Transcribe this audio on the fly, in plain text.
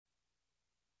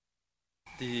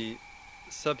The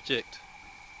subject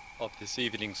of this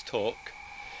evening's talk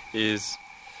is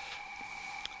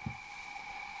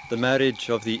the marriage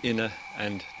of the inner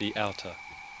and the outer.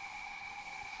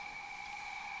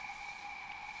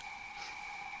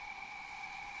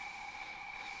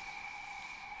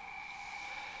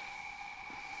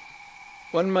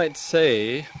 One might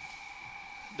say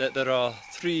that there are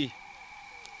three,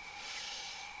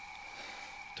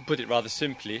 to put it rather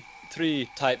simply, three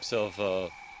types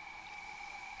of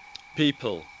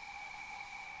people.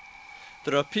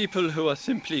 There are people who are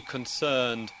simply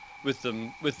concerned with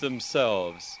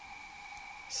themselves,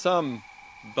 some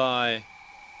by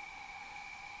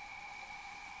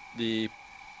the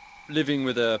living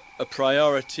with a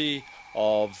priority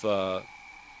of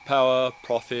power,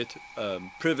 profit,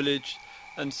 privilege,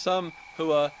 and some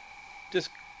who are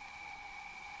just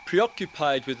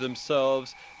preoccupied with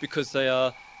themselves because they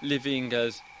are living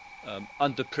as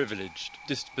underprivileged,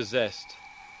 dispossessed,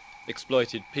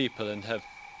 exploited people and have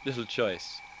little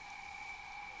choice.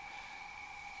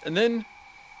 And then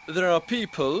there are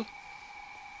people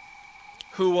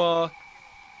who are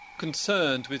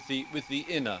concerned with the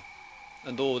inner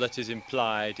and all that is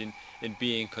implied in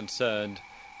being concerned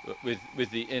with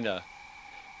the inner,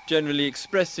 generally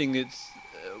expressing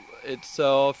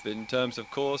itself in terms,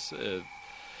 of course,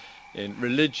 in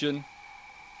religion.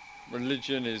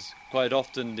 Religion is quite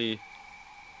often the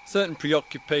certain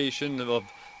preoccupation of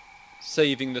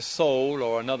saving the soul,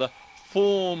 or another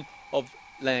form of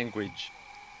language.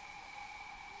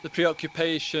 The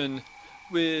preoccupation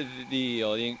with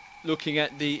the looking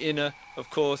at the inner,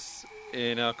 of course,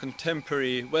 in our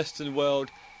contemporary Western world,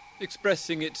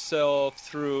 expressing itself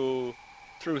through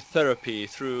therapy,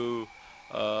 through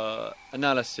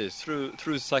analysis,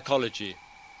 through psychology,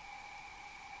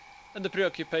 and the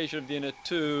preoccupation of the inner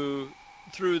too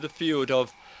through the field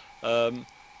of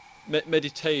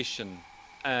meditation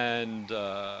and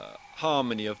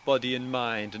harmony of body and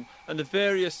mind, and the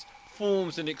various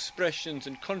forms and expressions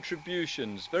and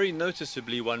contributions, very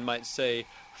noticeably one might say,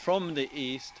 from the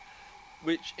East,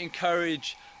 which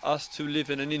encourage us to live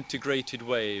in an integrated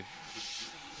way,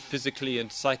 physically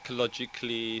and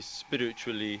psychologically,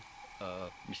 spiritually,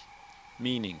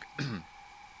 meaning. And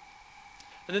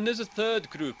then there's a third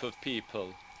group of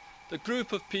people, the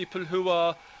group of people who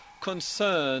are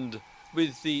concerned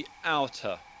with the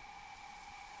outer,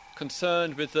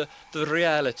 concerned with the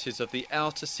realities of the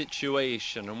outer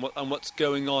situation and what's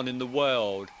going on in the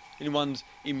world, in one's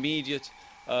immediate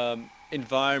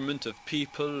environment of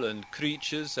people and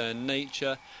creatures and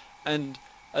nature, and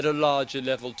at a larger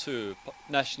level too,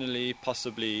 nationally,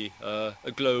 possibly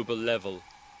a global level.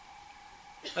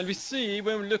 And we see,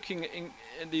 when we're looking in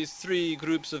these three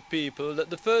groups of people, that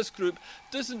the first group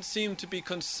doesn't seem to be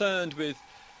concerned with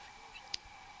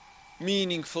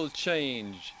meaningful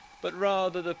change, but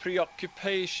rather the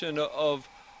preoccupation of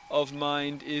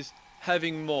mind is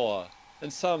having more.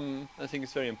 And some, I think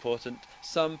it's very important,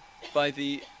 some by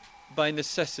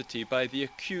necessity, by the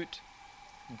acute,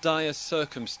 dire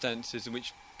circumstances in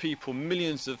which people,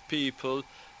 millions of people,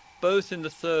 both in the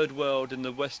third world and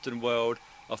the Western world,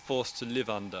 are forced to live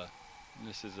under. And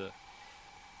this is a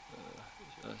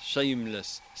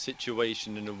shameless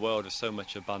situation in a world of so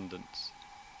much abundance.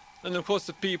 And of course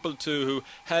the people too who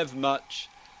have much,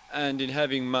 and in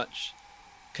having much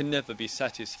can never be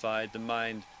satisfied, the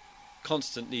mind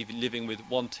constantly living with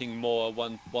wanting more,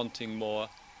 wanting more.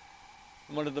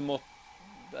 And one of the more,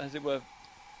 as it were,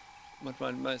 what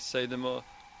one might say, the more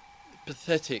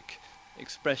pathetic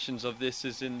expressions of this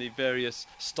is in the various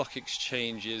stock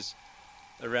exchanges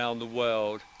around the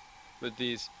world, with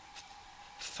these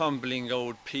fumbling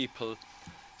old people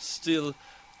still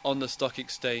on the stock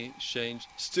exchange,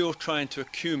 still trying to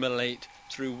accumulate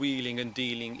through wheeling and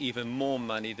dealing even more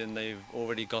money than they've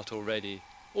already got already.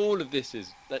 All of this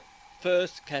is that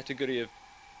first category of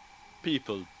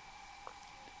people.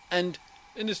 And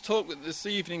in this talk this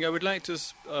evening I would like to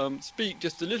speak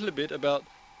just a little bit about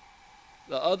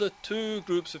the other two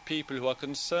groups of people who are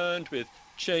concerned with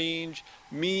change,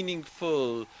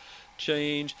 meaningful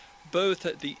change, both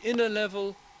at the inner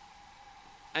level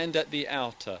and at the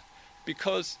outer.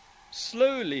 Because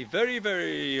slowly, very,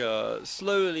 very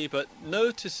slowly but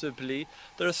noticeably,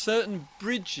 there are certain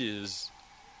bridges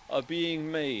are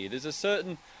being made. There's a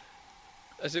certain,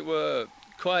 as it were,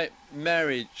 quiet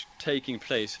marriage taking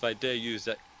place, if I dare use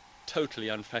that totally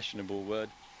unfashionable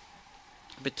word,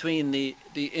 between the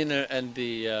inner and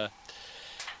the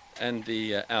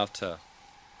outer.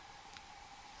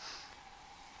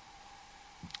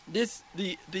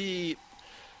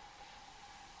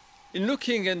 In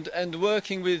looking and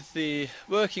working with the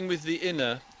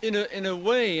inner, in a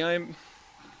way,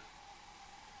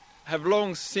 have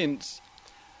long since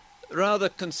rather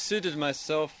considered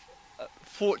myself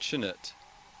fortunate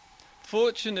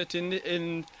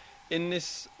in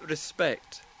this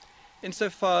respect,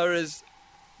 insofar as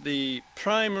the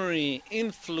primary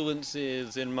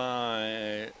influences in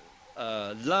my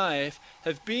life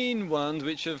have been ones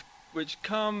which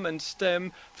come and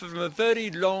stem from a very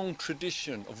long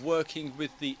tradition of working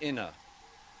with the inner.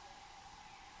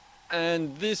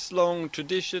 And this long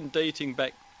tradition, dating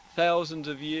back thousands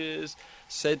of years,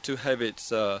 said to have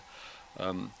its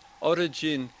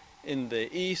origin in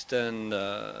the East, and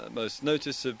most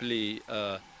noticeably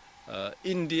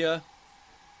India,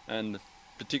 and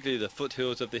particularly the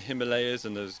foothills of the Himalayas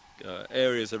and those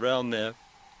areas around there.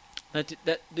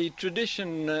 That the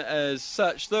tradition as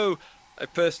such, though I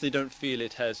personally don't feel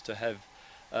it has to have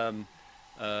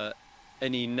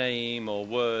any name or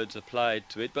words applied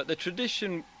to it, but the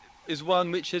tradition is one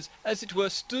which has, as it were,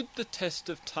 stood the test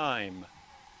of time.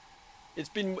 It's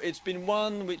been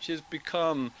one which has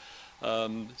become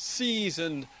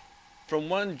seasoned from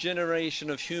one generation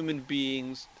of human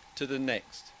beings to the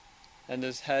next, and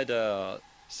has had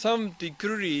some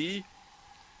degree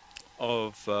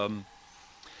of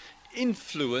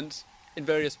influence in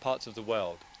various parts of the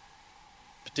world,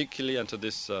 particularly until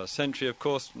this century, of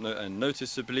course, and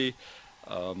noticeably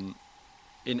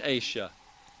in Asia.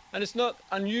 And it's not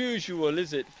unusual,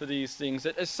 is it, for these things,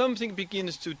 that as something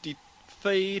begins to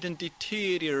fade and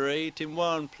deteriorate in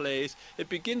one place, it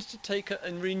begins to take a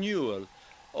renewal,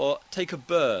 or take a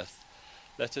birth,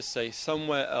 let us say,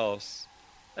 somewhere else.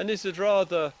 And this is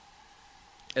rather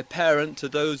apparent to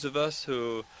those of us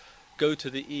who go to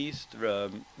the East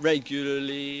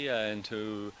regularly and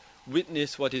who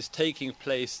witness what is taking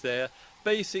place there.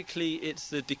 Basically, it's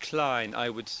the decline, I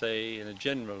would say, in a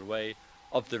general way,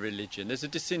 of the religion. There's a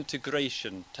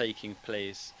disintegration taking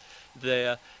place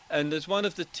there. And as one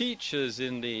of the teachers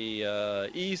in the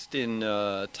East, in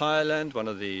Thailand, one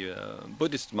of the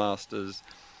Buddhist masters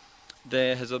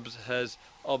there has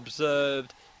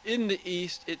observed, in the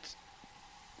East, it's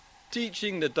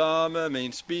teaching the Dharma,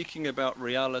 speaking about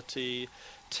reality,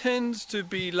 tends to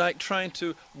be like trying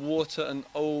to water an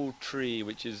old tree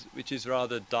which is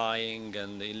rather dying,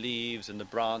 and the leaves and the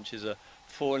branches are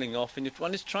falling off, and if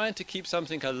one is trying to keep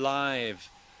something alive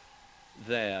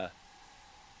there,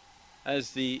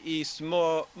 as the East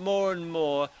more and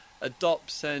more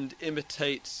adopts and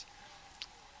imitates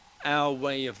our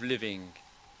way of living,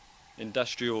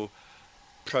 industrial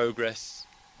progress,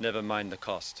 never mind the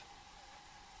cost.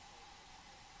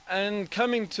 And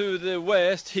coming to the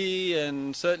West,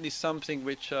 and certainly something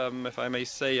which, if I may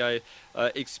say, I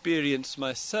experienced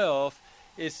myself,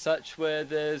 is such where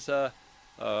there's a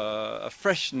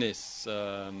freshness,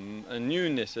 a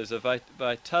newness, there's a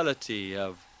vitality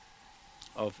of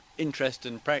interest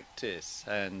and practice,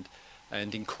 and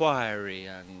inquiry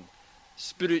and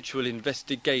spiritual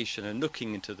investigation, and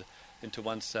looking into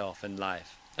oneself and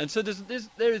life. And so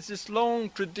there is this long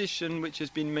tradition which has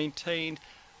been maintained,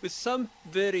 with some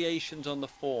variations on the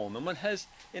form, and one has,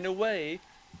 in a way,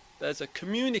 as a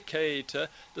communicator,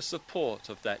 the support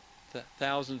of the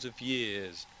thousands of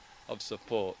years of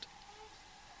support.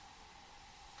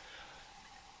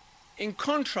 In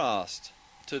contrast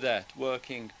to that,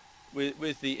 working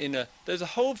with the inner, there's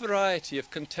a whole variety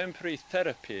of contemporary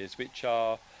therapies which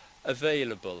are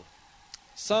available,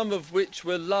 some of which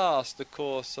will last the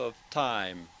course of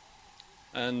time,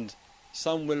 and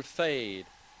some will fade.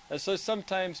 And so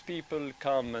sometimes people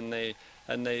come and they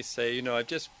say, I've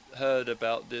just heard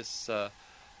about this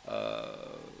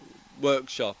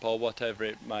workshop, or whatever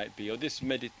it might be, or this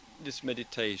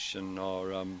meditation,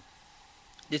 or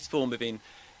this form of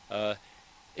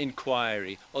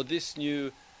inquiry, or this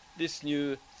new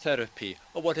therapy,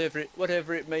 or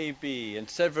whatever it may be. And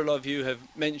several of you have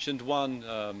mentioned one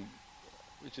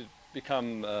which has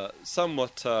become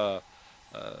somewhat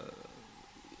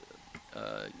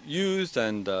used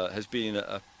and has been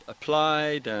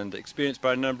applied and experienced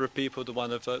by a number of people, the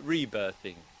one of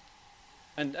rebirthing.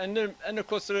 And of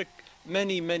course there are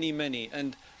many,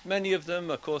 and many of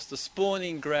them, of course, the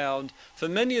spawning ground for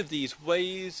many of these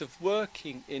ways of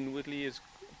working inwardly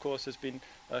has been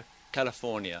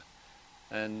California.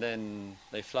 And then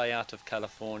they fly out of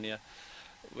California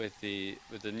with the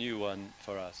new one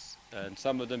for us. And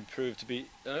some of them prove to be,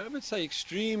 I would say,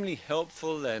 extremely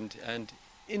helpful and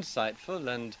insightful,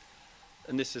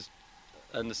 and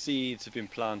the seeds have been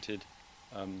planted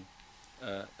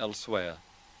elsewhere.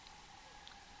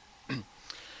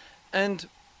 And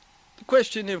the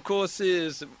question, of course,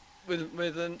 is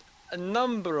with a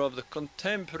number of the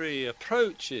contemporary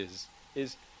approaches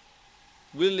is,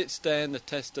 will it stand the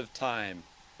test of time?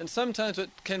 And sometimes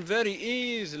what can very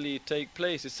easily take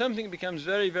place is something becomes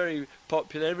very, very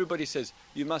popular. Everybody says,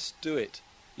 you must do it,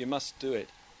 you must do it,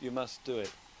 you must do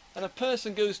it. And a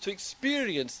person goes to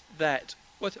experience that,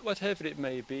 whatever it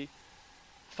may be,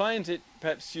 finds it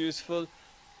perhaps useful,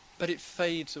 but it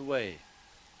fades away.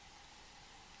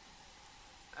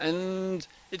 And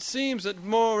it seems that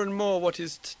more and more what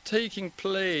is taking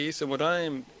place, and what I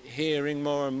am hearing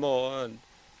more and more, and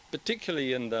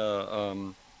particularly in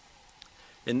the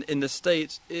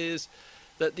States, is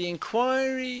that the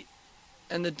inquiry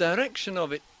and the direction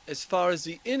of it, as far as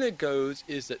the inner goes,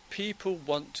 is that people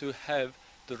want to have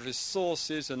the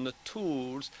resources and the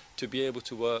tools to be able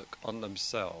to work on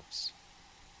themselves.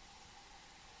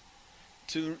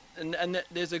 And that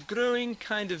there's a growing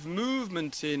kind of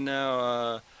movement in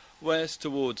our West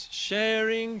towards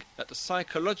sharing at the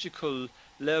psychological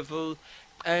level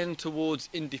and towards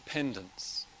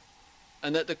independence.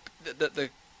 And that the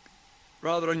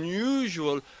rather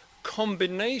unusual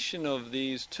combination of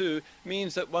these two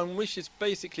means that one wishes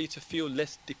basically to feel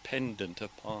less dependent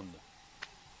upon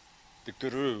the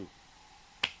guru,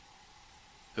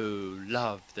 who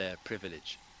love their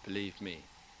privilege, believe me,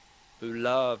 who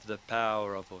love the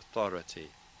power of authority,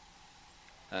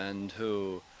 and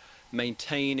who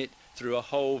maintain it through a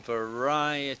whole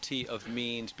variety of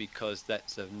means because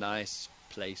that's a nice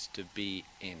place to be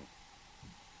in.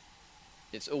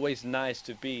 It's always nice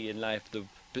to be in life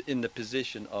in the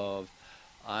position of,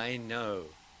 I know,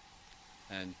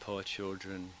 and poor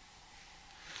children,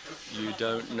 you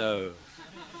don't know.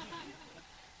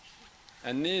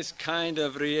 And this kind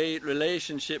of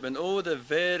relationship and all the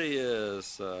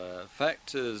various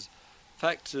factors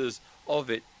of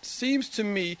it seems to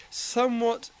me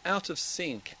somewhat out of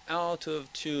sync, out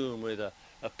of tune with a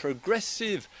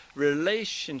progressive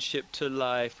relationship to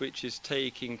life which is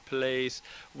taking place,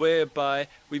 whereby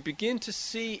we begin to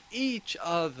see each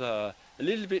other a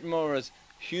little bit more as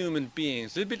human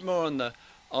beings, a little bit more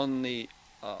on the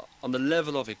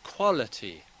level of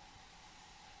equality,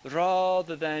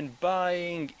 rather than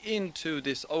buying into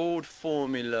this old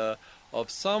formula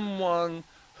of someone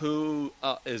who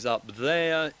is up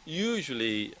there,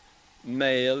 usually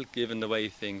male, given the way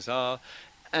things are,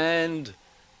 and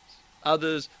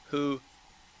others who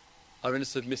are in a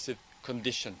submissive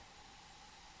condition.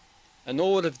 And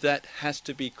all of that has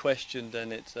to be questioned,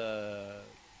 and it's a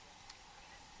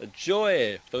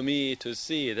joy for me to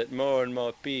see that more and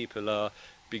more people are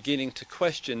beginning to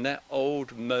question that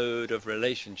old mode of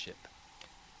relationship.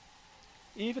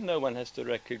 Even though one has to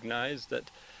recognize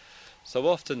that so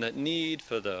often that need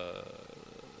for the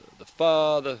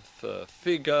father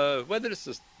figure, whether it's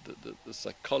the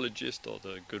psychologist or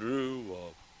the guru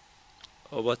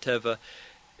or whatever,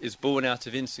 is born out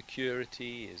of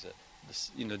insecurity, is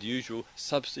the usual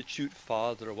substitute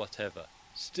father or whatever.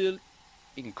 Still,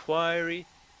 inquiry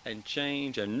and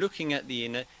change and looking at the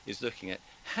inner is looking at,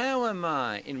 how am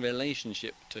I in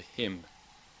relationship to him,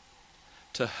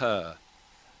 to her,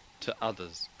 to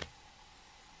others?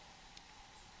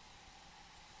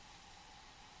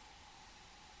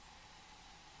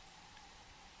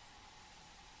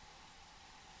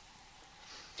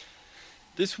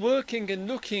 This working and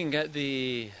looking at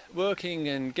working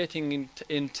and getting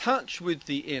in touch with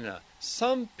the inner,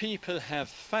 some people have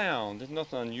found, it's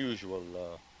not an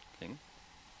unusual thing,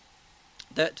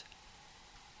 that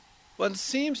one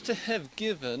seems to have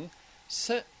given,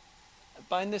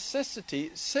 by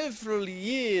necessity, several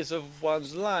years of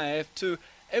one's life to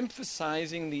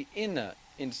emphasizing the inner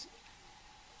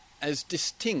as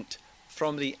distinct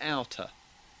from the outer.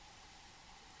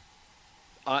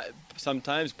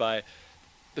 Sometimes by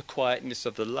the quietness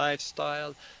of the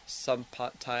lifestyle,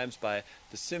 sometimes by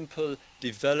the simple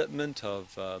development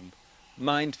of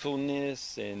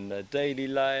mindfulness in daily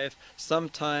life,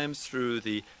 sometimes through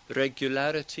the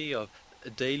regularity of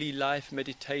daily life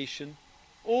meditation.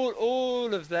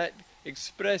 All of that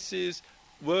expresses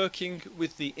working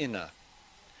with the inner,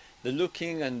 the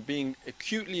looking and being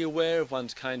acutely aware of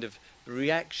one's kind of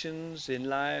reactions in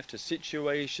life to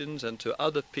situations and to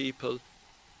other people.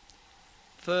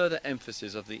 Further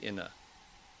emphasis of the inner.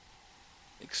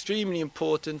 Extremely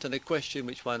important, and a question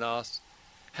which one asks,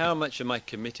 how much am I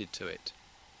committed to it?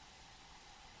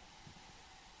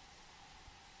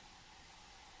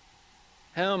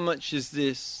 How much is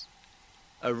this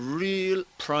a real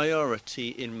priority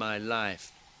in my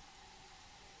life?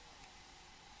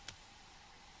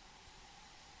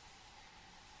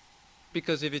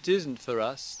 Because if it isn't for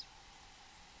us,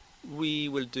 we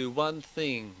will do one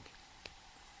thing: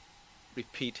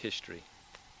 repeat history.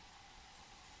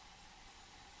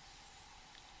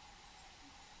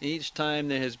 Each time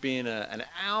there has been an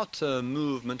outer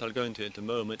movement, I'll go into it in a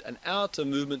moment, an outer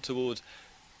movement towards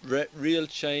real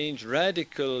change,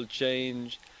 radical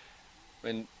change,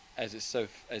 when, as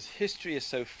history has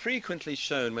so frequently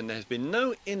shown, when there has been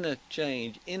no inner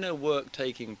change, inner work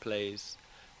taking place,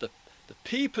 the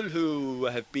people who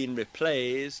have been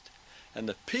replaced and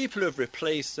the people who have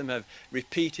replaced them have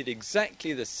repeated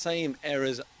exactly the same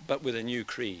errors but with a new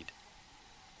creed.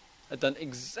 Have done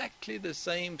exactly the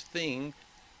same thing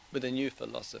with a new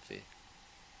philosophy.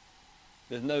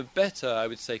 There's no better, I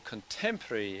would say,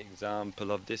 contemporary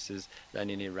example of this than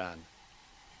in Iran.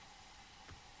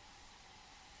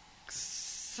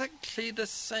 Exactly the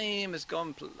same has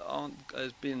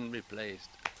been replaced.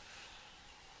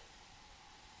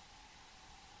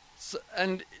 So,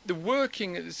 and the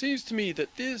working, it seems to me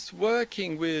that this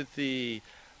working with the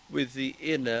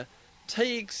inner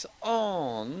takes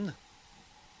on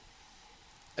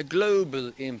a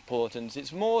global importance.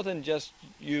 It's more than just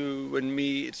you and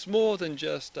me. It's more than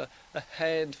just a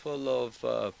handful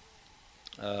of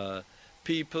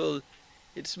people.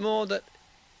 It's more that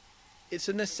it's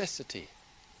a necessity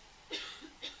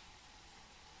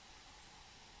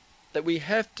that we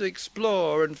have to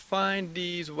explore and find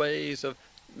these ways of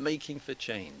making for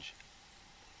change.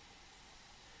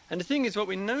 And the thing is, what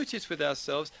we notice with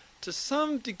ourselves, to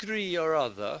some degree or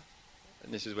other,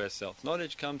 and this is where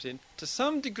self-knowledge comes in, to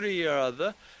some degree or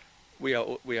other, we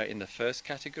are in the first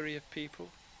category of people.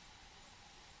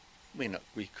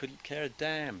 We couldn't care a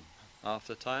damn half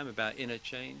the time about inner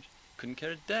change. Couldn't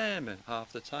care a damn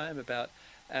half the time about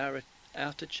our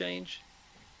outer change.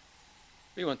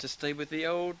 We want to stay with the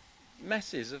old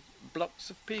masses of blocks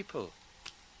of people,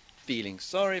 feeling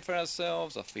sorry for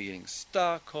ourselves or feeling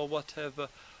stuck or whatever,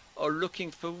 or looking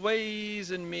for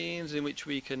ways and means in which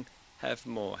we can have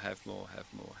more, have more, have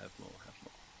more, have more, have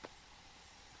more.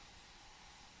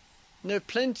 There are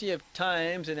plenty of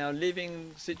times in our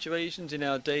living situations, in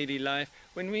our daily life,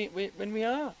 when we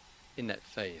are in that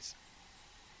phase.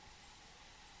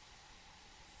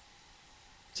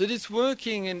 So this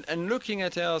working and looking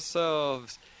at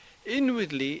ourselves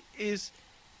inwardly is,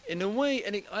 in a way,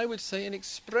 I would say, an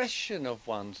expression of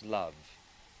one's love.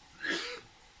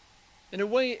 In a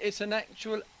way, it's an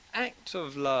actual act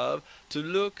of love to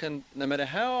look, and no matter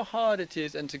how hard it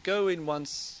is, and to go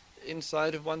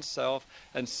inside of oneself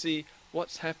and see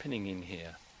what's happening in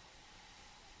here.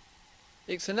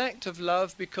 It's an act of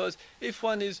love because if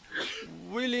one is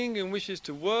willing and wishes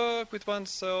to work with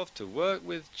oneself, to work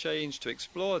with change, to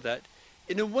explore that,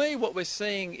 in a way what we're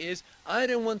saying is, I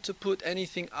don't want to put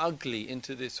anything ugly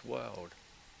into this world.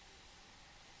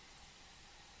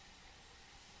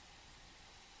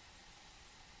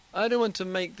 I don't want to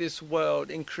make this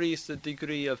world increase the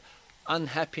degree of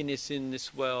unhappiness in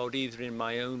this world, either in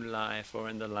my own life or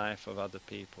in the life of other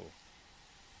people.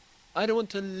 I don't want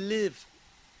to live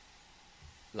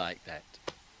like that.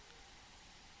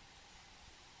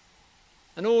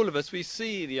 And all of us, we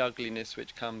see the ugliness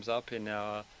which comes up in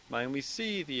our mind. We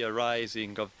see the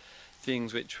arising of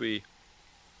things which we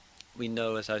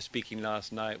know, as I was speaking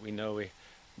last night, we know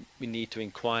we need to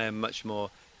inquire much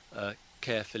more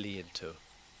carefully into.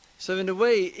 So in a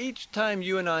way, each time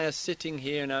you and I are sitting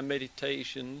here in our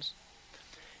meditations,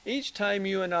 each time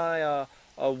you and I are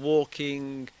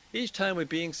walking, each time we're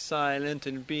being silent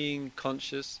and being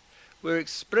conscious, we're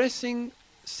expressing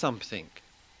something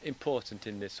important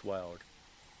in this world.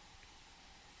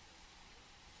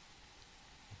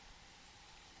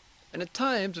 And at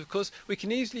times, of course, we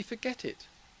can easily forget it.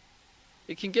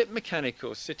 It can get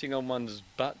mechanical, sitting on one's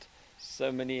butt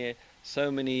so many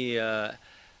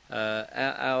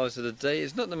hours of the day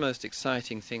is not the most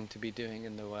exciting thing to be doing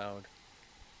in the world.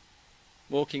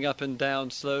 Walking up and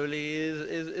down slowly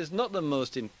is not the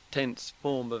most intense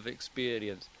form of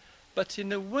experience. But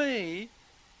in a way,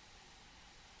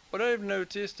 what I've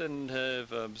noticed and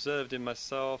have observed in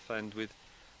myself and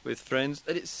with friends,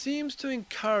 that it seems to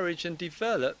encourage and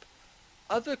develop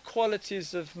other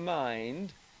qualities of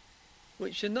mind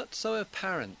which are not so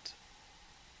apparent.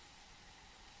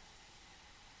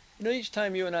 You know, each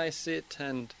time you and I sit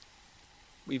and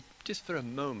we just for a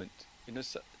moment,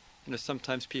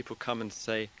 sometimes people come and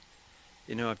say,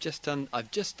 I've just done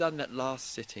that last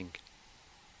sitting.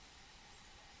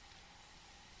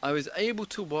 I was able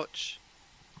to watch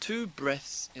 2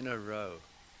 breaths in a row.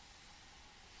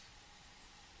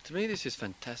 To me, this is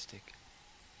fantastic.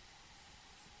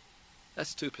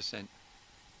 That's 2%.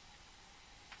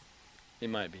 It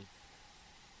might be.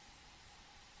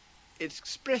 It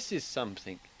expresses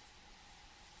something.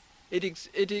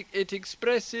 It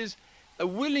expresses a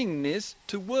willingness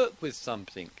to work with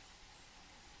something.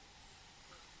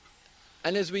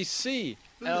 And as we see,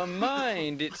 our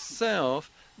mind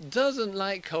itself doesn't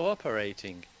like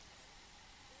cooperating.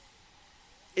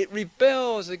 It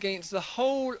rebels against the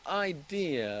whole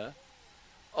idea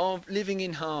of living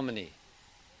in harmony.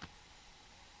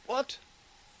 What?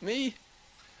 Me?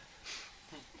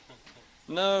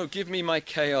 No, give me my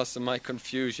chaos and my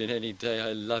confusion any day.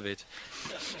 I love it.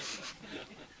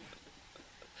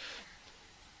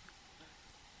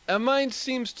 Our mind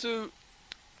seems to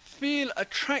feel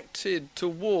attracted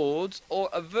towards or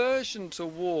aversion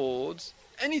towards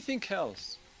anything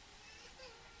else.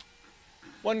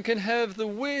 One can have the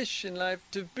wish in life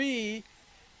to be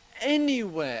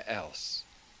anywhere else.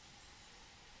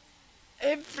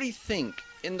 Everything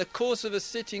in the course of a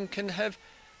sitting can have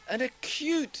an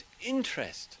acute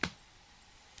interest,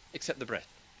 except the breath.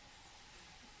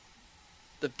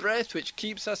 The breath which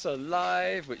keeps us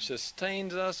alive, which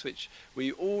sustains us, which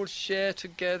we all share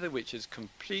together, which is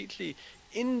completely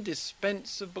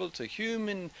indispensable to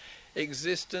human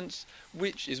existence,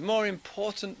 which is more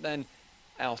important than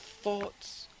our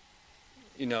thoughts.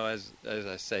 You know, as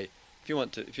I say,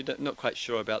 if you're not quite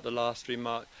sure about the last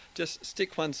remark, just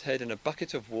stick one's head in a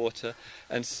bucket of water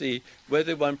and see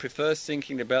whether one prefers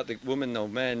thinking about the woman or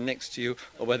man next to you,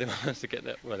 or whether one wants to get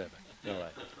that, whatever. All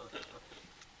right.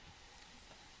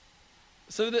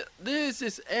 So there's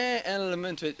this air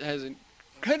element which has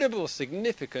incredible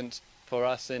significance for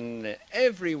us in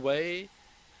every way,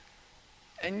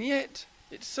 and yet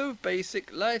it's so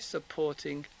basic,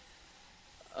 life-supporting.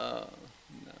 No.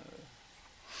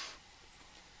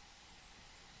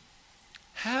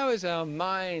 How is our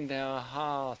mind, our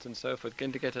heart, and so forth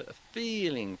going to get a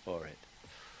feeling for it?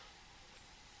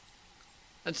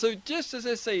 And so, just as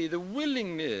I say, the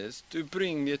willingness to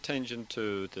bring the attention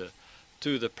to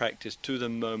the practice, to the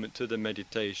moment, to the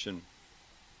meditation,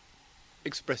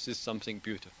 expresses something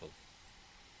beautiful.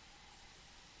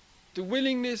 The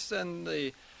willingness and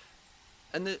the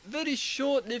very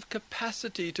short-lived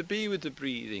capacity to be with the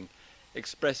breathing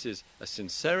expresses a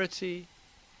sincerity.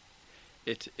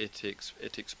 It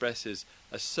expresses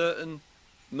a certain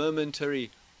momentary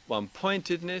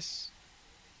one-pointedness.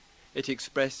 It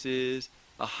expresses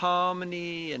a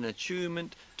harmony and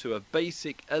attunement to a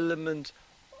basic element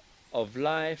of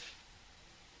life.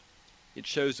 It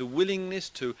shows a willingness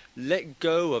to let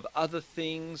go of other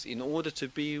things in order to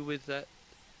be with that.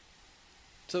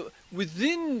 So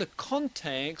within the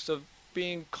context of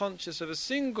being conscious of a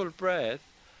single breath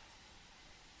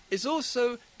is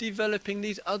also developing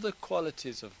these other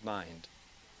qualities of mind.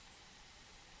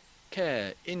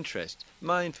 Care, interest,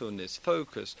 mindfulness,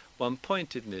 focus,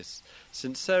 one-pointedness,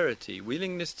 sincerity,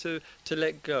 willingness to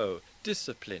let go,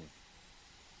 discipline.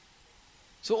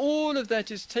 So all of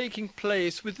that is taking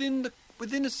place within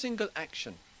a single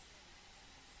action.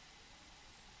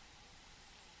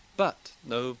 But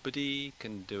nobody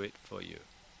can do it for you.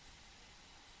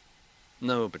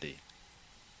 Nobody.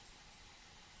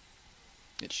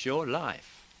 It's your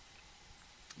life.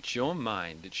 It's your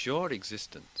mind. It's your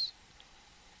existence.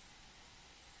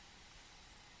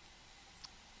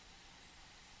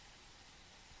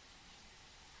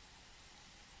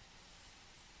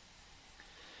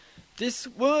 This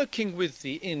working with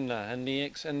the inner and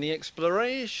the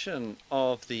exploration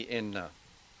of the inner.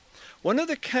 One of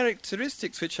the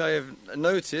characteristics which I have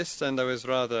noticed, and I was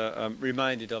rather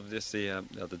reminded of this the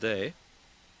other day,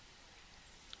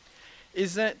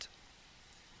 is that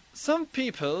some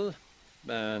people,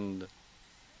 and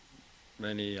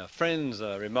many friends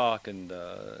remark and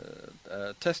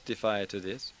testify to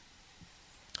this,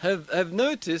 have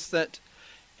noticed that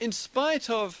in spite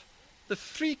of the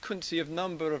frequency of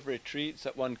number of retreats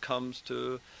that one comes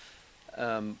to,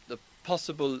 the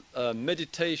possible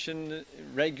meditation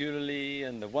regularly,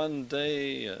 and the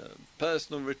one-day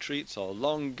personal retreats or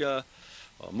longer,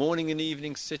 or morning and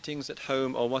evening sittings at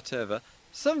home or whatever,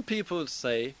 some people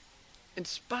say, in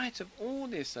spite of all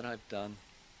this that I've done,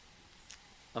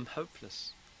 I'm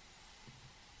hopeless.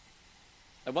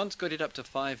 I once got it up to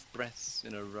 5 breaths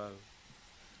in a row.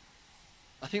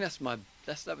 I think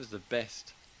that was the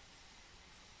best.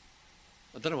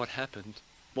 I don't know what happened,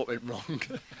 what went wrong.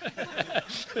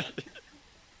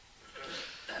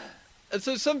 And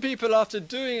so some people, after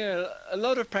doing a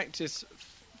lot of practice,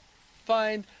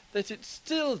 find that it's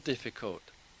still difficult.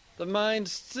 The mind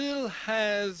still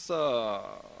finds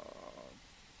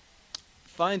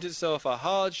itself a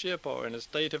hardship or in a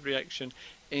state of reaction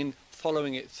in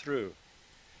following it through.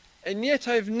 And yet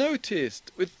I've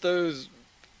noticed with those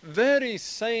very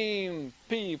same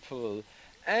people,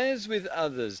 as with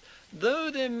others,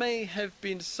 though there may have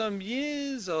been some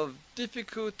years of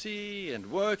difficulty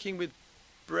and working with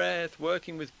breath,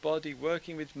 working with body,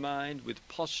 working with mind, with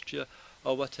posture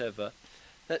or whatever,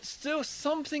 that still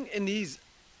something in these,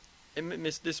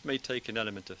 this may take an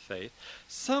element of faith,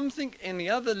 something in the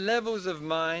other levels of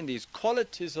mind, these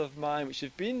qualities of mind which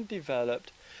have been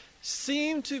developed,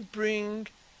 seem to bring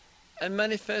and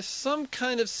manifest some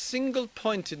kind of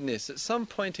single-pointedness at some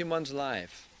point in one's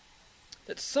life.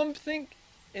 That something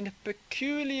in a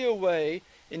peculiar way,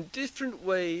 in different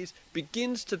ways,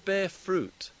 begins to bear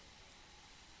fruit.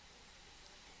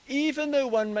 Even though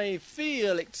one may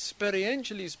feel,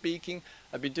 experientially speaking,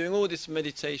 I've been doing all this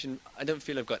meditation, I don't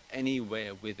feel I've got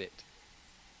anywhere with it.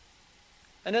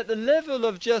 And at the level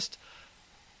of just,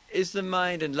 is the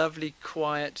mind a lovely,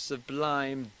 quiet,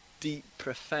 sublime, deep,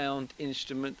 profound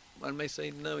instrument? One may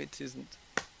say, no, it isn't.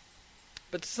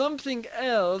 But something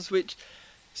else which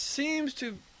seems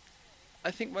to,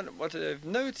 I think what I've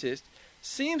noticed,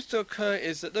 seems to occur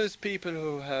is that those people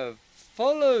who have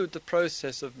followed the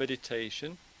process of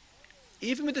meditation,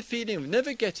 even with the feeling of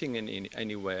never getting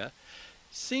anywhere,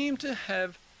 seem to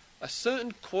have a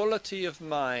certain quality of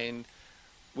mind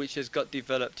which has got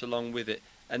developed along with it,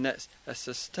 and that's a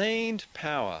sustained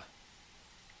power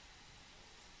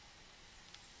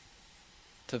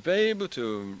to be able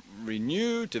to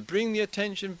renew, to bring the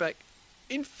attention back,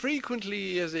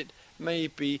 infrequently as it may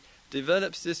be,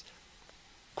 develops this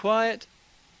quiet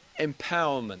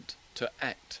empowerment to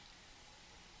act.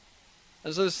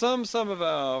 And so some of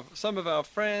our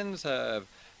friends have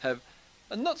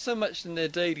are not so much in their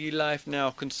daily life now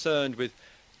concerned with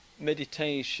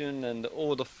meditation and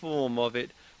all the form of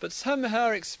it, but somehow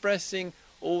are expressing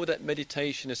all that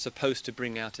meditation is supposed to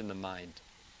bring out in the mind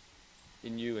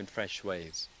in new and fresh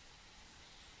ways.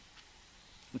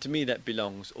 And to me that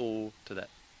belongs all to that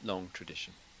long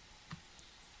tradition.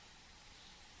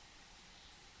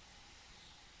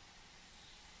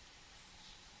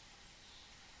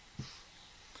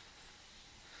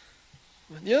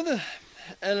 The other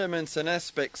elements and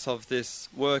aspects of this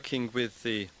working with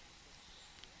the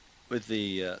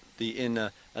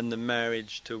inner and the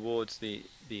marriage towards the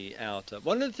outer.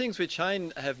 One of the things which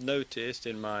I have noticed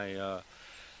in my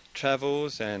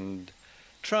travels and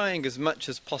trying as much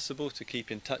as possible to keep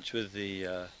in touch with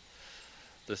the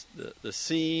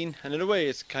scene, and in a way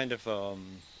it's kind of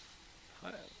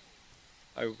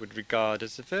I would regard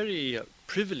as a very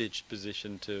privileged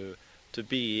position to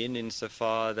be in,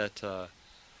 insofar that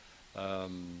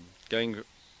going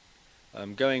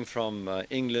from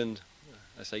England,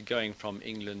 I say going from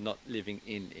England, not living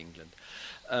in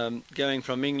England, going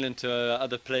from England to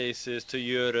other places, to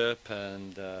Europe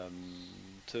and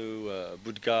to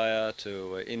Bodh Gaya,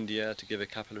 to India, to give a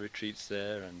couple of retreats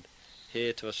there, and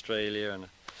here to Australia, and a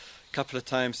couple of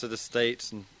times to the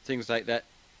States and things like that.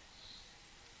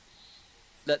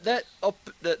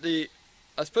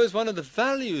 I suppose one of the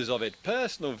values of it,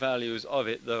 personal values of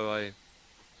it, though I'm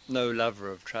no lover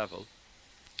of travel,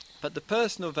 but the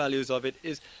personal values of it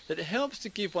is that it helps to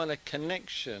give one a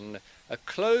connection, a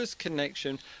close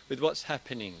connection with what's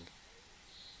happening.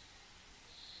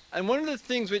 And one of the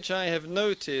things which I have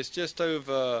noticed just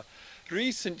over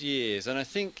recent years, and I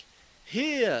think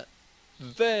here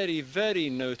very, very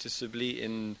noticeably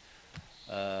in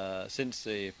since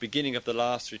the beginning of the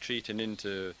last retreat and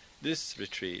into this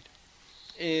retreat,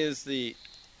 is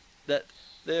that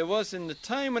there was, in the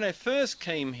time when I first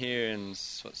came here in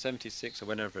 76 or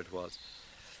whenever it was,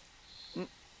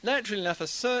 naturally enough, a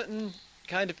certain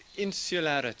kind of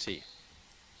insularity,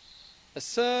 a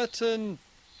certain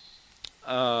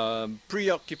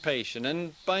preoccupation,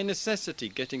 and by necessity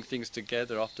getting things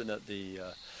together, often at the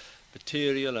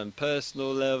material and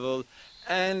personal level.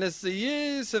 And as the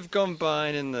years have gone by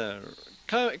and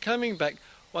coming back,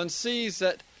 one sees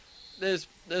that there's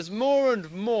more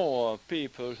and more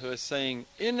people who are saying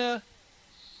inner,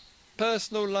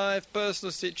 personal life,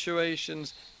 personal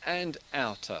situations, and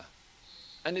outer.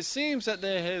 And it seems that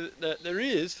there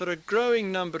is, for a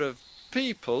growing number of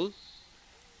people,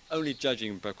 only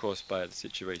judging, of course, by the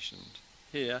situation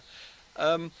here,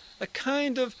 a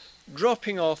kind of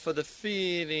dropping off of the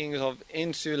feelings of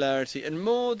insularity and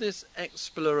more this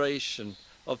exploration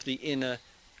of the inner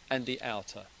and the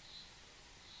outer.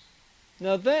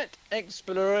 Now that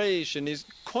exploration is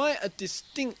quite a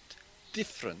distinct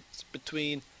difference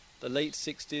between the late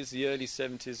 60s, the early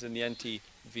 70s and the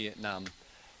anti-Vietnam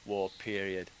War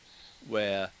period,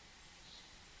 where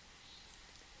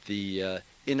the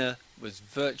inner was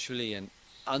virtually an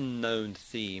unknown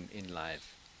theme in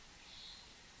life.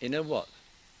 Inner what?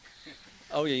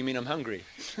 Oh yeah, you mean I'm hungry.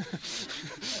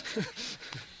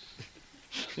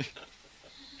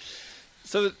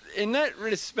 So in that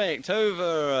respect,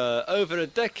 over a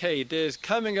decade, there's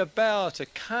coming about a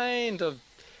kind of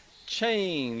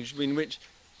change in which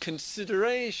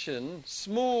consideration,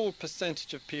 small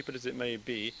percentage of people as it may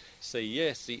be, say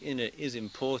yes, the inner is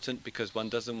important because one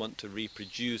doesn't want to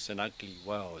reproduce an ugly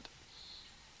world.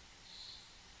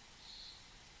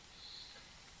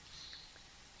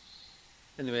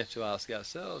 And we have to ask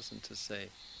ourselves and to say,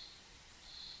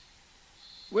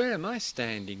 where am I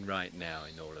standing right now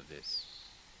in all of this?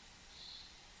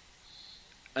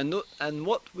 And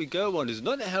what we go on is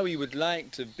not how we would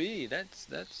like to be,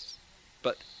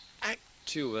 but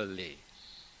actually.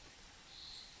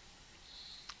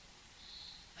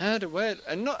 And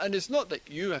it's not that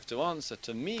you have to answer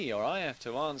to me or I have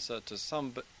to answer to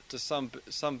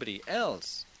somebody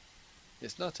else.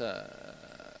 It's not a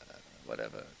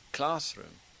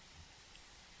classroom.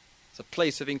 It's a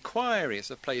place of inquiry.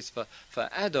 It's a place for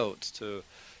adults to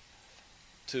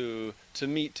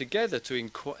meet together, to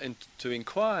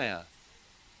inquire,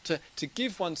 to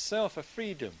give oneself a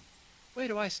freedom. Where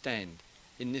do I stand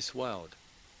in this world?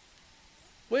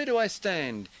 Where do I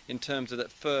stand in terms of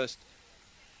that first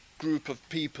group of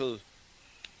people,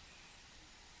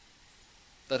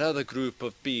 that other group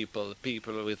of people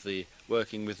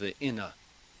working with the inner,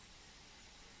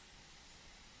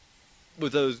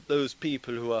 with those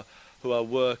people who are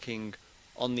working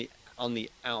on the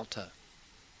outer?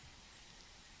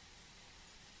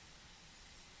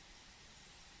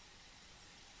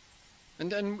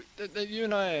 And you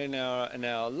and I in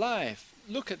our life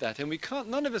look at that, and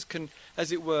none of us can,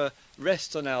 as it were,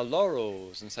 rest on our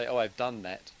laurels and say, "Oh, I've done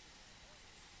that."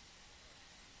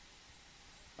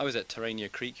 I was at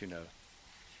Terania Creek, you know.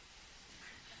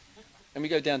 And we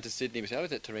go down to Sydney, we say, "I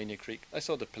was at Terania Creek. I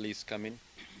saw the police come in."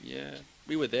 Yeah,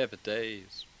 we were there for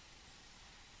days.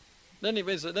 Then it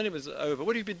was over.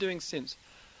 What have you been doing since?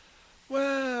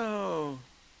 Well,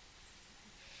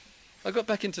 I got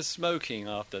back into smoking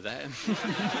after that.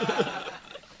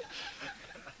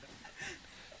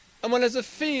 And one has a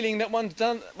feeling that one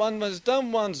has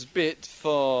done one's bit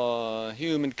for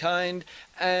humankind,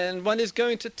 and one is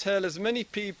going to tell as many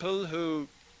people who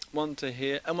want to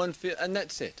hear, and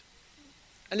that's it.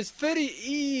 And it's very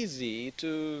easy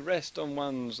to rest on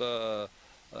one's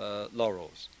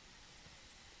laurels.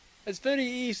 It's very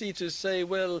easy to say,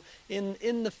 well,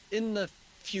 in the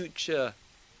future,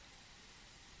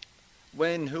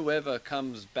 when whoever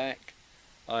comes back,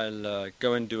 I'll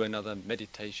go and do another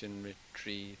meditation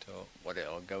retreat or whatever,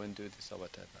 or go and do this or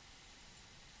whatever.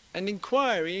 And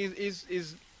inquiry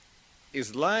is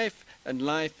life, and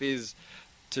life is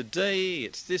today,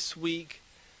 it's this week,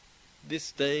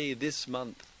 this day, this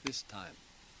month, this time.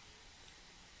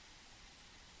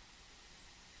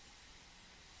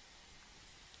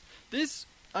 This,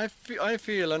 I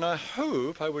feel, and I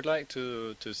hope, I would like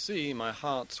to see, my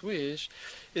heart's wish,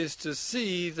 is to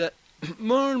see that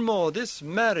more and more this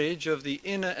marriage of the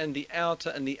inner and the outer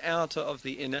of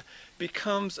the inner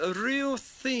becomes a real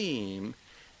theme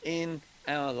in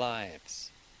our lives.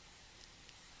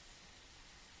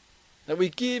 That we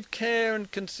give care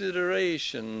and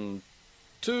consideration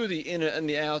to the inner and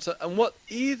the outer, and what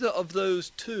either of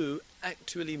those two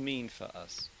actually mean for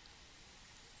us.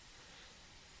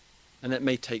 And that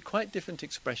may take quite different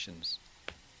expressions.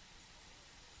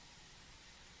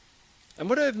 And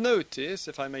what I've noticed,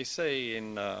 if I may say,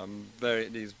 in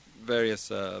these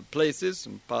various places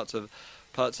and parts of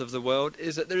the world,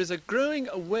 is that there is a growing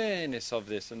awareness of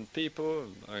this, and people,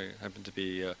 I happen to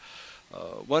be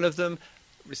one of them,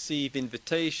 receive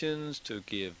invitations to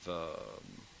give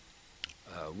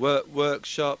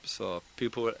workshops, or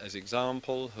people, as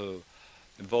example, who are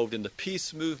involved in the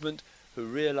peace movement, who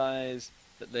realize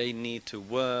that they need to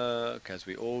work, as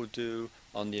we all do,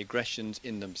 on the aggressions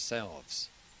in themselves.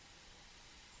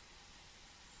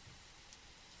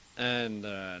 And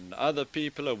other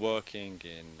people are working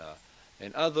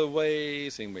in other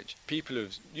ways, in which people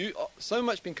who've so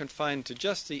much been confined to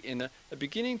just the inner are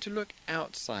beginning to look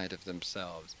outside of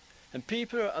themselves. And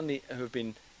people who have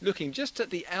been looking just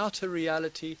at the outer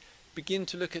reality begin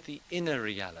to look at the inner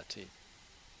reality.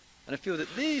 And I feel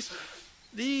that these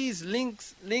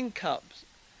link-ups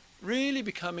really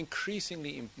become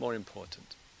increasingly more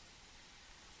important.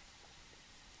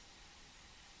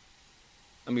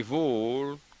 And we've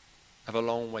all have a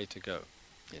long way to go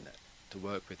in that, to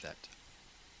work with that.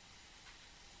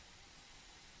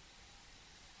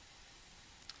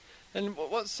 And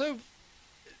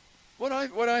what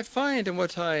I find and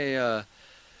what I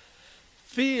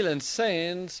feel and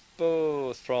sense,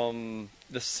 both from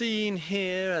the scene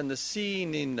here and the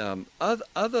scene in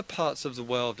other parts of the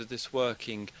world of this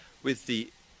working with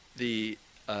the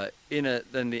inner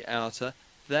than the outer,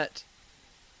 that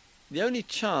the only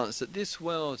chance that this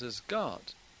world has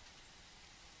got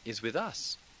is with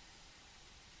us.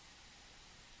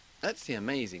 That's the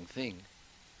amazing thing.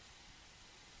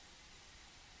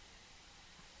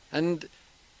 And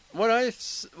what I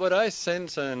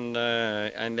sense and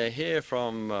I hear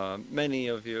from many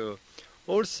of you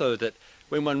also, that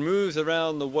when one moves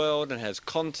around the world and has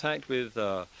contact with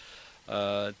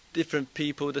different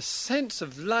people, the sense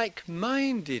of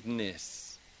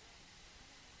like-mindedness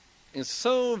is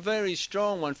so very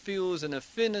strong. One feels an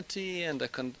affinity and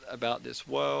about this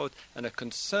world, and a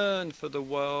concern for the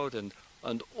world and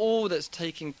all that's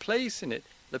taking place in it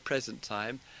at the present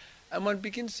time, and one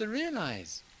begins to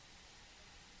realize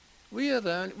we are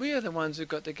the ones who've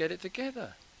got to get it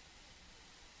together.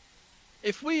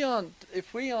 If we aren't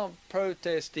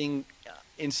protesting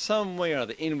in some way or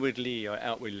other, inwardly or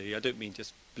outwardly, I don't mean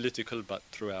just political, but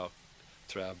through our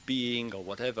being or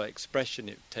whatever expression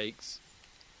it takes,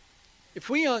 if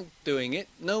we aren't doing it,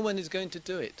 no one is going to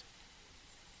do it.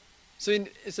 So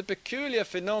it's a peculiar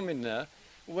phenomena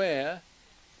where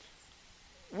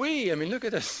look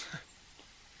at us,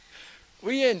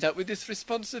 we end up with this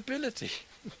responsibility.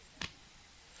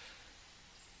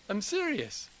 I'm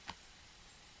serious.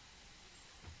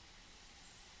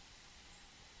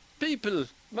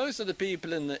 Most of the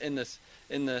people in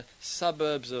the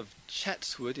suburbs of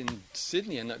Chatswood in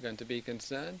Sydney are not going to be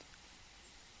concerned.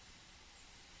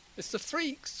 It's the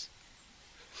freaks.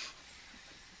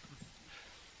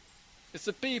 It's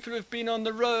the people who've been on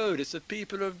the road. It's the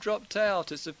people who have dropped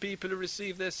out. It's the people who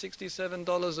receive their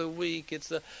 $67 a week. It's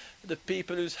the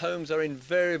people whose homes are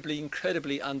invariably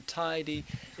incredibly untidy.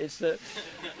 It's the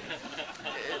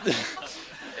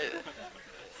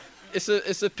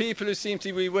it's the people who seem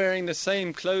to be wearing the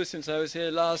same clothes since I was here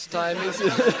last time.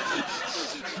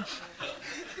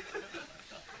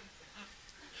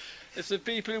 It's the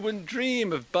people who wouldn't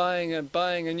dream of buying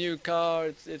a new car.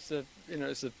 It's the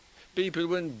people who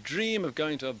wouldn't dream of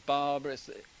going to a barber.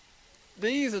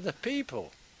 These are the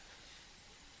people.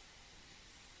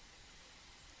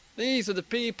 These are the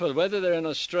people, whether they're in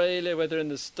Australia, whether in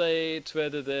the States,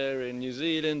 whether they're in New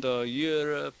Zealand or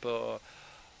Europe or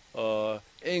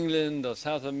England or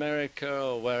South America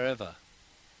or wherever.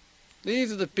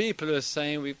 These are the people who are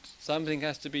saying something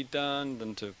has to be done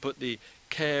and to put the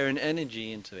care and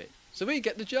energy into it. So we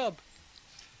get the job.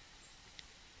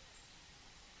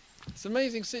 It's an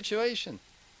amazing situation.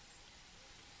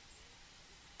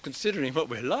 Considering what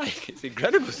we're like, it's an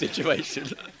incredible situation.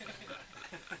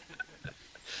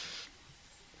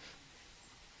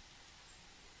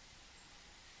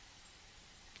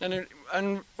 And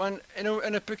in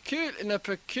a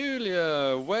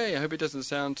peculiar way, I hope it doesn't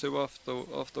sound too off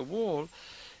the wall.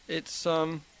 It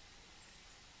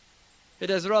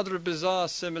has rather a bizarre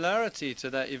similarity to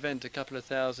that event a couple of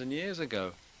thousand years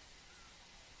ago.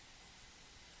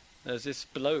 There's this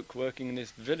bloke working in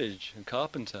this village, a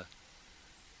carpenter.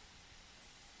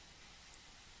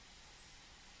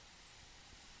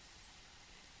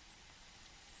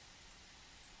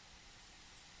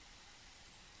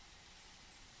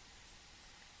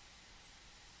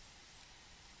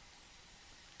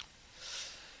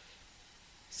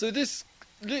 So this,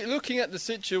 looking at the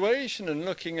situation and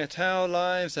looking at our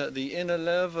lives at the inner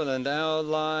level and our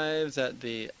lives at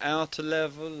the outer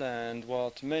level, and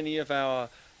what many of our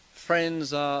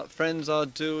friends are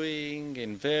doing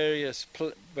in various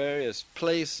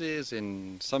places,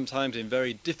 sometimes in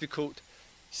very difficult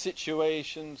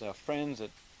situations. Our friends at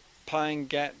Pine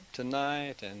Gap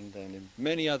tonight, and in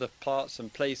many other parts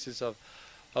and places of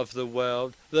the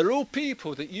world. They're all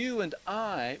people that you and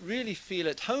I really feel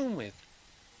at home with.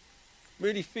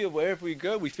 Really feel wherever we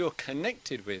go, we feel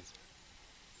connected with,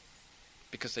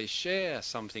 because they share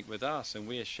something with us and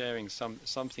we are sharing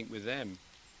something with them.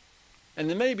 And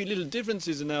there may be little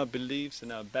differences in our beliefs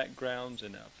and our backgrounds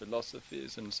and our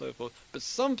philosophies and so forth, but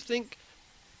something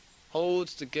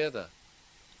holds together.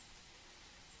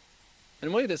 In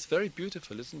a way that's very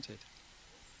beautiful, isn't it?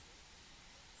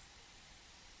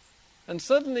 And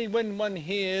suddenly when one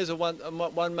hears, or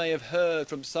one may have heard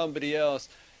from somebody else,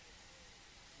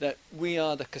 that we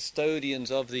are the custodians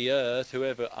of the earth,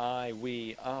 whoever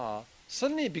we are,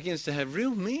 suddenly it begins to have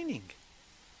real meaning.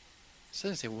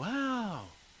 Suddenly say, wow,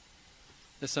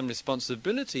 there's some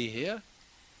responsibility here.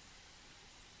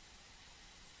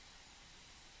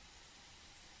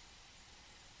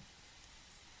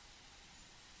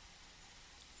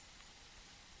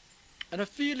 And I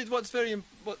feel what's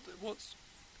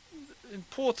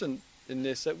important in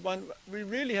this, that we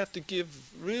really have to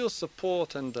give real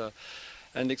support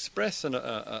and express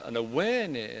an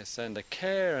awareness and a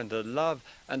care and a love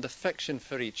and affection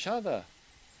for each other.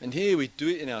 And here we do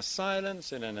it in our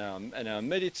silence and in our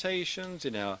meditations,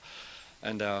 in our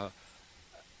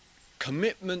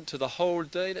commitment to the whole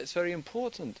day. That's very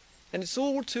important. And it's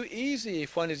all too easy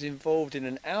if one is involved in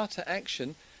an outer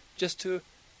action just to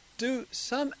do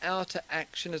some outer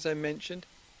action, as I mentioned,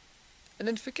 and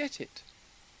then forget it.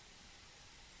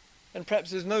 And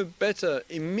perhaps there's no better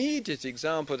immediate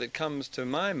example that comes to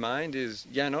my mind is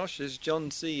Janosch, is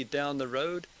John C. down the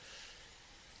road,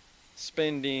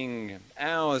 spending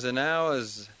hours and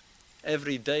hours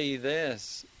every day there,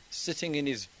 sitting in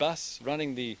his bus,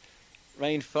 running the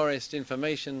Rainforest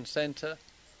Information Centre.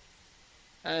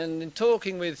 And in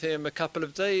talking with him a couple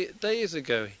of days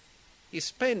ago, he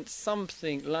spent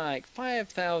something like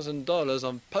 $5,000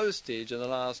 on postage in the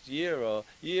last year or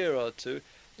two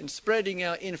in spreading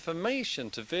out information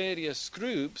to various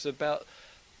groups about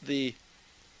the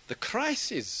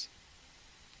crisis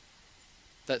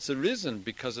that's arisen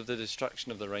because of the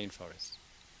destruction of the rainforest.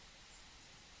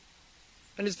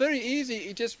 And it's very easy,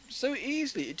 it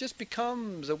just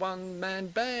becomes a one-man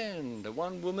band, a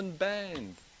one-woman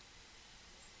band.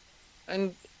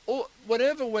 And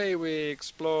whatever way we're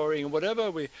exploring, whatever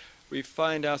we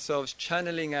find ourselves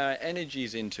channeling our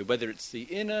energies into, whether it's the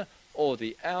inner or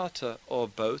the outer or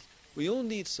both, we all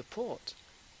need support.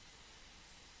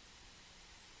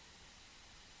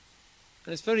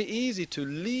 And it's very easy to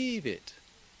leave it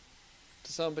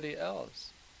to somebody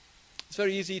else. It's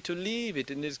very easy to leave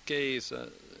it, in this case,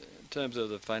 in terms of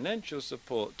the financial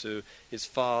support, to his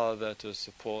father to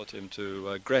support him,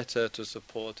 to Greta to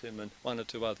support him, and one or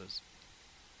two others.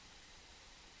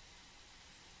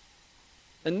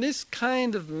 And this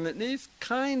kind of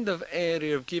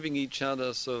area of giving each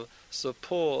other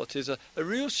support is a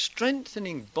real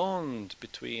strengthening bond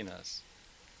between us.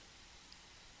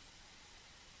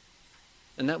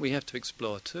 And that we have to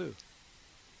explore too.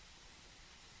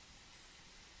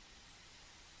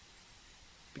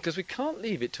 Because we can't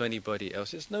leave it to anybody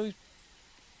else. It's not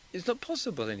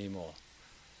possible anymore.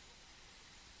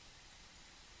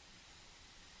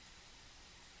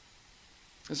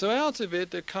 And so out of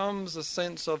it there comes a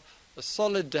sense of a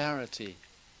solidarity,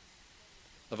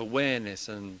 of awareness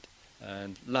and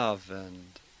love and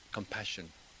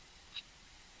compassion.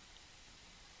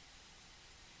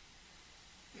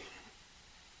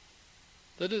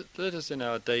 Let us in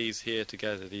our days here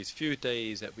together, these few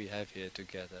days that we have here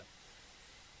together,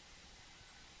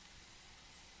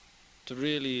 to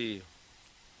really,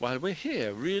 while we're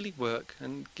here, really work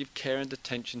and give care and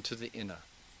attention to the inner.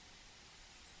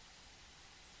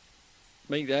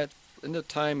 Make that, in the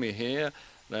time we're here,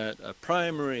 that a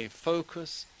primary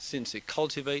focus, since it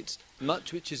cultivates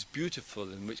much which is beautiful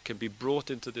and which can be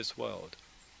brought into this world.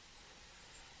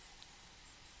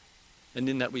 And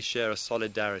in that we share a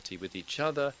solidarity with each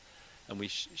other, and we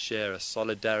share a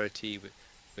solidarity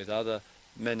with other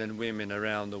men and women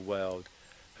around the world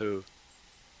who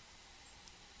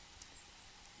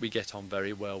we get on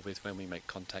very well with when we make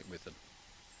contact with them.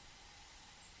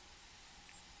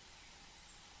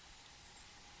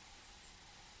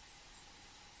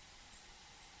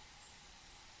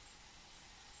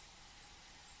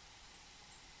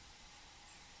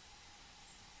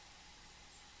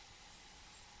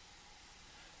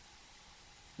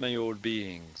 May all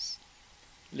beings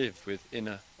live with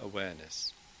inner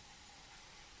awareness.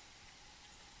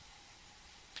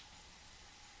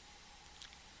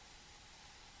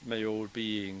 May all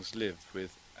beings live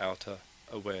with outer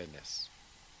awareness.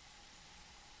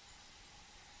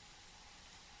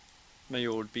 May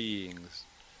all beings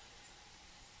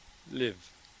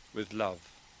live with love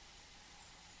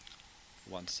for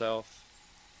oneself,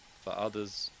 for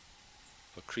others,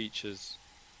 for creatures,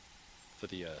 for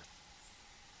the earth.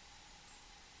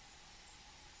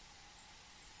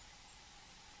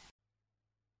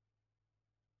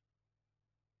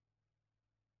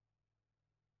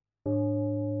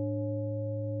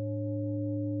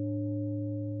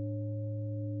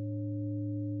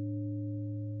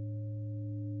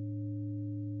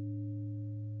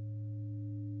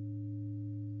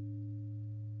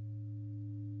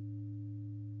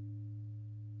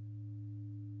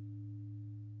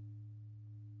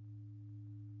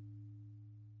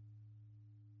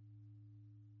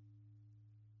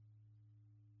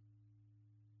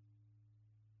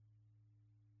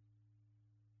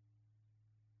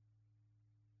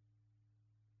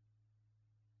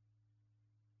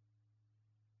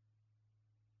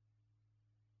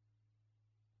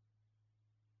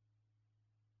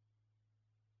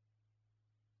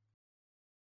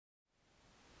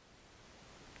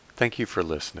 Thank you for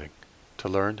listening. To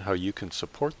learn how you can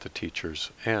support the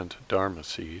teachers and Dharma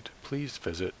Seed, please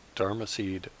visit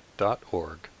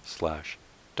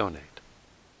dharmaseed.org/donate.